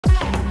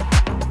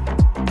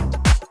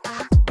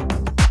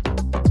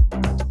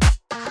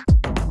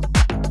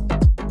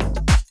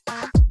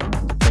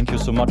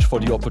so much for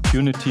the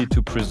opportunity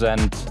to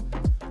present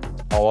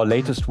our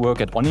latest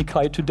work at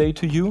Onicai today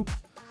to you.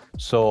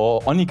 So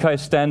Onicai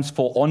stands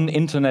for On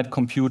Internet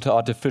Computer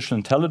Artificial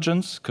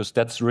Intelligence, because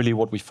that's really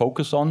what we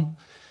focus on,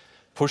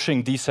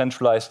 pushing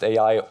decentralized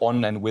AI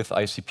on and with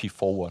ICP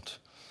forward.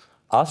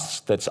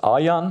 Us, that's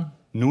Arjan,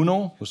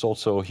 Nuno, who's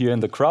also here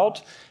in the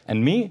crowd,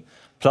 and me.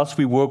 Plus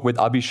we work with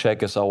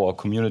Abhishek as our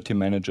community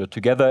manager.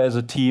 Together as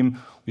a team,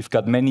 we've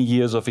got many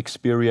years of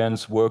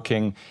experience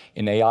working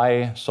in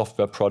AI,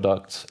 software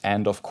products,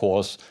 and of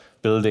course,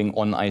 building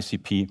on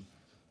ICP.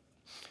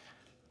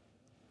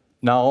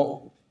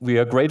 Now, we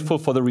are grateful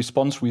for the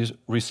response we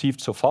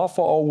received so far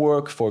for our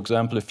work. For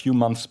example, a few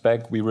months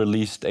back, we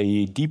released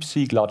a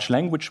Deepseek large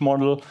language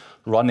model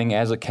running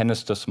as a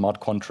canister smart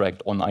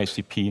contract on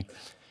ICP.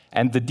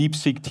 And the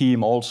Deepseek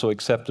team also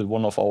accepted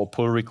one of our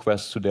pull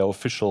requests to their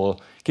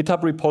official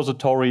GitHub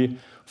repository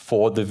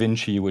for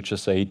DeVinci, which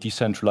is a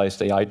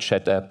decentralized AI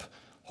chat app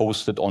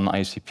hosted on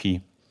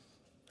ICP.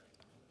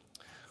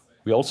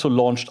 We also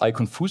launched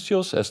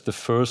Iconfucious as the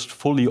first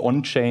fully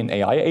on-chain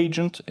AI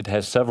agent. It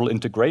has several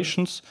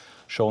integrations,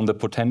 shown the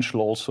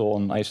potential also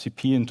on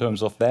ICP in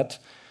terms of that.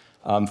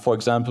 For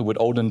example, with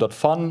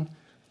Odin.fun,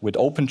 with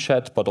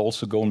OpenChat, but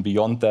also going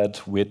beyond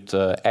that with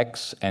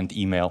X and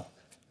email.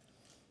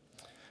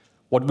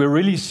 What we're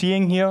really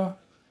seeing here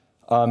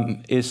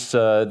is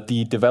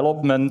the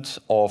development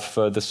of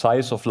the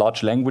size of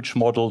large language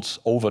models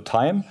over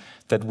time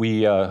that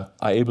we are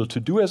able to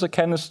do as a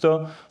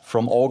canister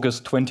from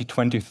August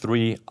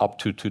 2023 up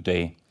to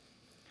today.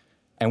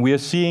 And we are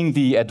seeing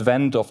the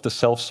advent of the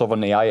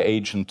self-sovereign AI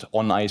agent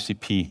on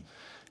ICP.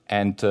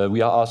 And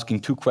we are asking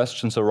two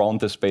questions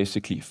around this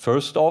basically.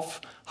 First off,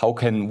 how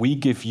can we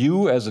give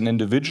you as an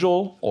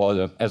individual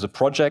or as a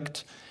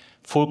project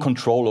full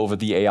control over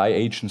the AI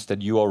agents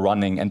that you are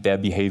running and their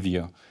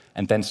behavior?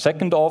 And then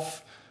second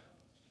off,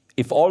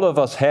 if all of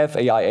us have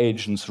AI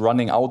agents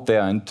running out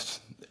there and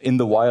in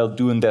the wild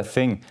doing their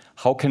thing,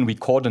 how can we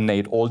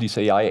coordinate all these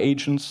AI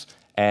agents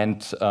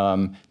and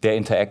their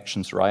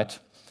interactions, right?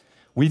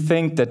 We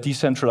think that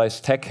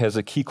decentralized tech has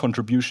a key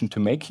contribution to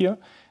make here,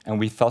 and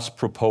we thus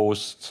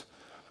proposed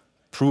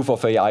proof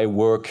of AI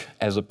work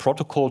as a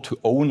protocol to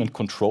own and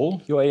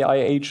control your AI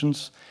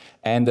agents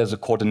and as a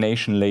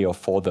coordination layer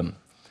for them.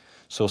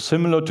 So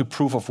similar to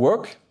proof of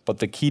work, but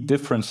the key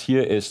difference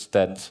here is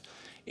that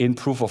in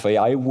proof of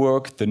AI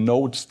work, the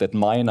nodes that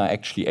mine are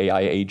actually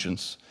AI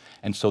agents.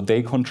 And so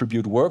they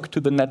contribute work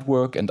to the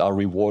network and are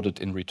rewarded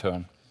in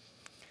return.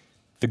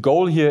 The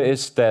goal here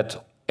is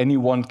that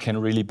anyone can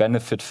really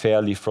benefit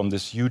fairly from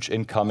this huge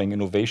incoming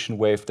innovation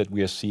wave that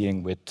we are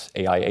seeing with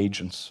AI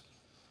agents.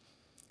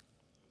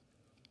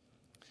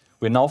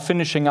 We're now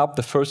finishing up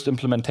the first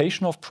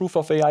implementation of proof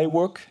of AI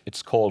work.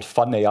 It's called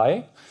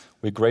Funnai.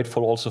 We're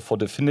grateful also for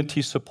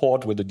Dfinity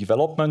support with a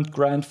development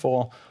grant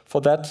for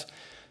that.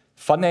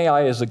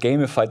 Funnai is a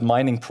gamified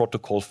mining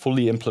protocol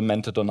fully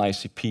implemented on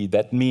ICP.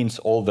 That means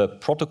all the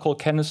protocol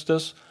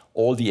canisters,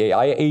 all the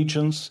AI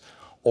agents,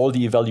 all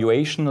the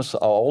evaluations are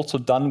also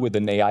done with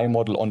an AI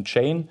model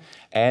on-chain,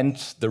 and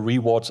the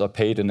rewards are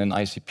paid in an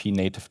ICP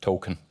native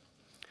token.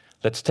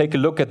 Let's take a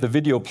look at the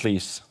video,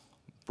 please.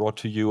 Brought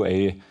to you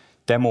a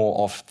demo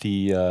of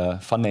the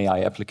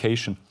Funnai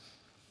application.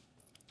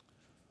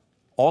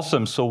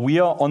 Awesome, so we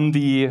are on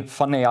the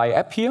Funnai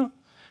app here,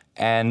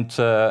 and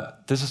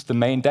this is the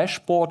main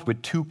dashboard with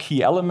two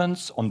key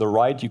elements. On the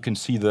right, you can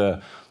see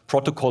the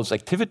protocol's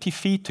activity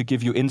feed to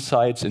give you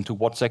insights into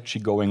what's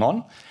actually going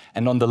on.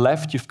 And on the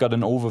left, you've got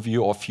an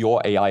overview of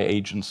your AI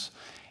agents.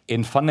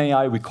 In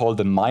Funnai, we call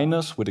them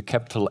miners with a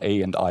capital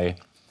A and I.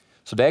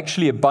 So there are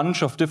actually a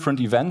bunch of different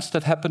events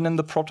that happen in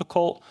the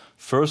protocol.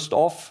 First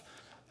off,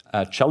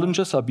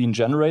 challenges are being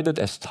generated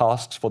as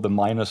tasks for the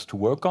miners to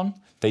work on.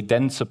 They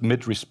then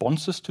submit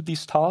responses to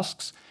these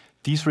tasks.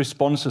 These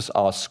responses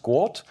are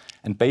scored,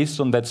 and based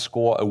on that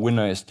score, a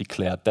winner is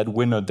declared. That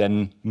winner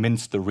then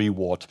mints the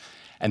reward.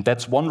 And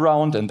that's one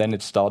round, and then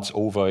it starts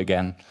over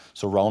again,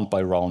 so round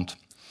by round.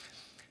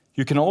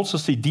 You can also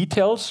see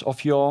details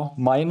of your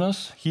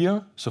miners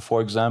here. So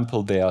for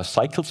example, their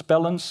cycles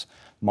balance.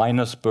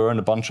 Miners burn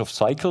a bunch of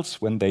cycles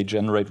when they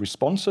generate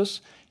responses.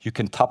 You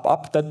can top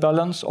up that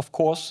balance, of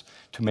course,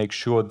 to make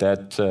sure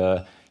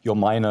that your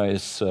miner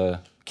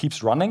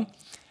keeps running.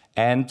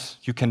 And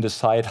you can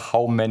decide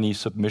how many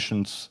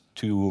submissions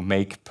to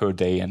make per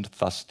day and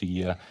thus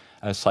the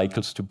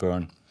cycles to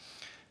burn.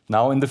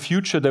 Now, in the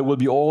future, there will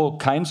be all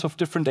kinds of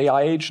different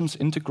AI agents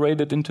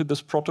integrated into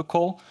this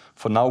protocol.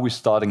 For now, we're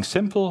starting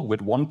simple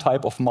with one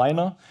type of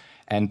miner,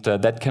 and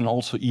that can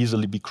also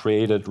easily be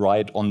created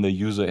right on the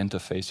user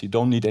interface. You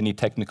don't need any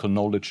technical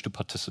knowledge to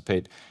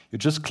participate. You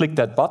just click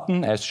that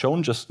button, as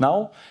shown just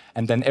now,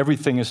 and then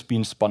everything is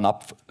being spun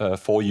up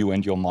for you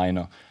and your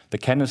miner. The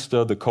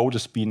canister, the code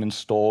is being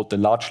installed, the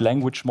large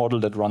language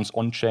model that runs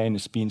on-chain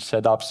is being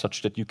set up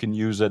such that you can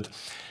use it,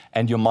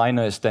 and your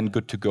miner is then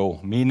good to go,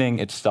 meaning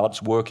it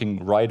starts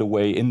working right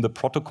away in the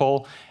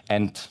protocol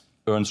and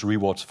earns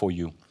rewards for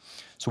you.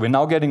 So we're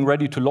now getting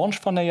ready to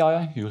launch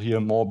Funnai. You'll hear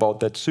more about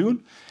that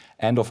soon.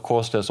 And of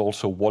course, there's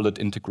also wallet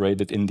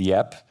integrated in the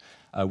app.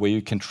 where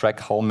you can track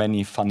how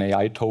many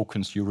Funnai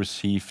tokens you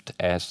received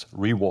as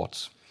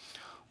rewards.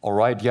 All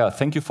right, yeah,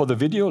 thank you for the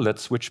video.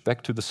 Let's switch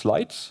back to the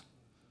slides.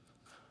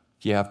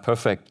 Yeah,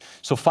 perfect.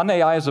 So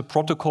Funnai as a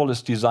protocol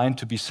is designed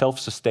to be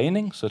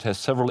self-sustaining, so it has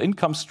several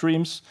income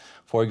streams.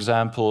 For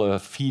example, a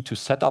fee to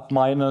set up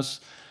miners,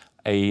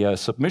 a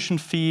submission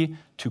fee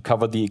to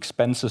cover the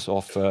expenses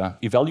of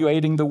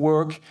evaluating the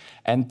work,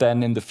 and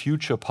then in the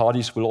future,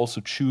 parties will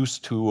also choose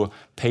to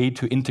pay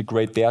to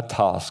integrate their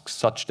tasks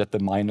such that the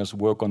miners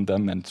work on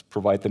them and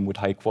provide them with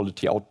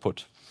high-quality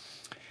output.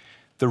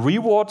 The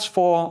rewards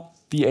for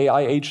the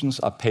AI agents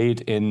are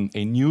paid in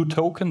a new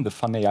token, the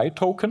Funnai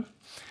token.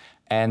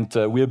 And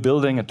we're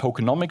building a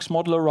tokenomics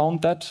model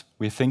around that.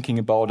 We're thinking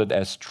about it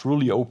as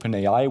truly open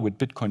AI with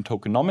Bitcoin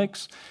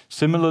tokenomics.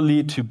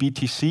 Similarly to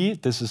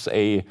BTC, this is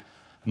a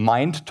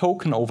mined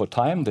token over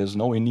time. There's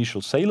no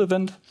initial sale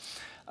event.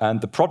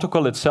 And the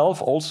protocol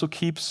itself also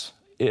keeps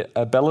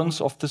a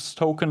balance of this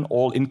token.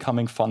 All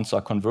incoming funds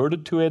are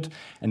converted to it,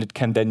 and it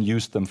can then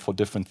use them for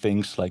different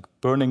things like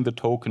burning the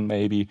token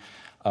maybe,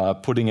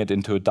 putting it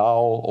into a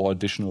DAO or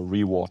additional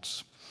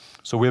rewards.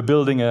 So we're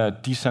building a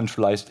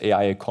decentralized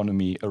AI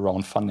economy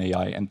around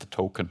Funnai and the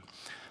token.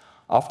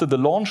 After the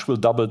launch, we'll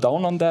double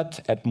down on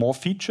that, add more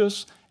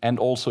features, and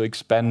also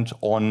expand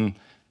on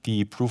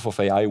the proof of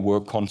AI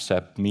work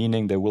concept,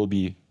 meaning there will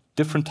be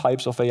different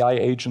types of AI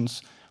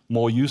agents,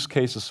 more use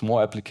cases,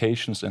 more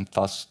applications, and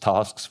thus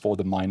tasks for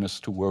the miners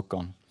to work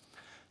on.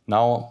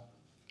 Now,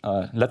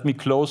 let me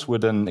close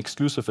with an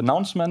exclusive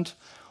announcement.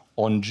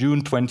 On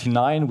June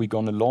 29, we're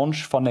going to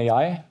launch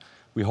Funnai.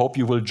 We hope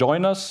you will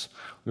join us.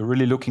 We're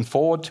really looking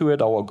forward to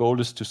it. Our goal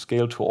is to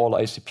scale to all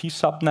ICP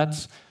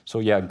subnets. So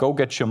yeah, go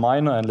get your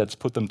miner and let's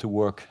put them to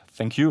work.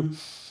 Thank you.